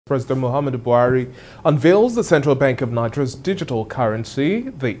President Muhammadu Buhari unveils the Central Bank of Nigeria's digital currency,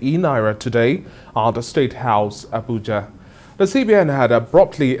 the e-Naira, today at the State House, Abuja. The CBN had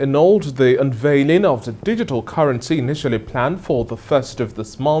abruptly annulled the unveiling of the digital currency initially planned for the 1st of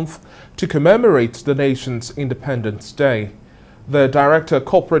this month to commemorate the nation's Independence Day. The Director of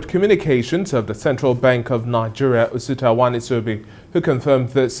Corporate Communications of the Central Bank of Nigeria, Wanisobi, who confirmed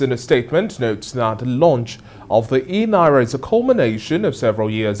this in a statement, notes that the launch of the e-Naira is a culmination of several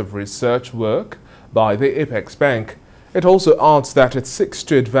years of research work by the Apex Bank. It also adds that it seeks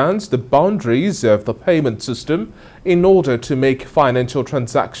to advance the boundaries of the payment system in order to make financial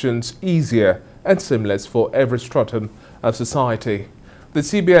transactions easier and seamless for every stratum of society. The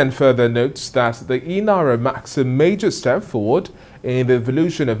CBN further notes that the e-Naira marks a major step forward in the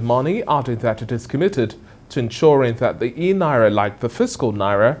evolution of money, adding that it is committed to ensuring that the e-Naira, like the fiscal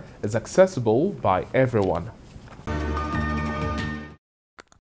Naira, is accessible by everyone.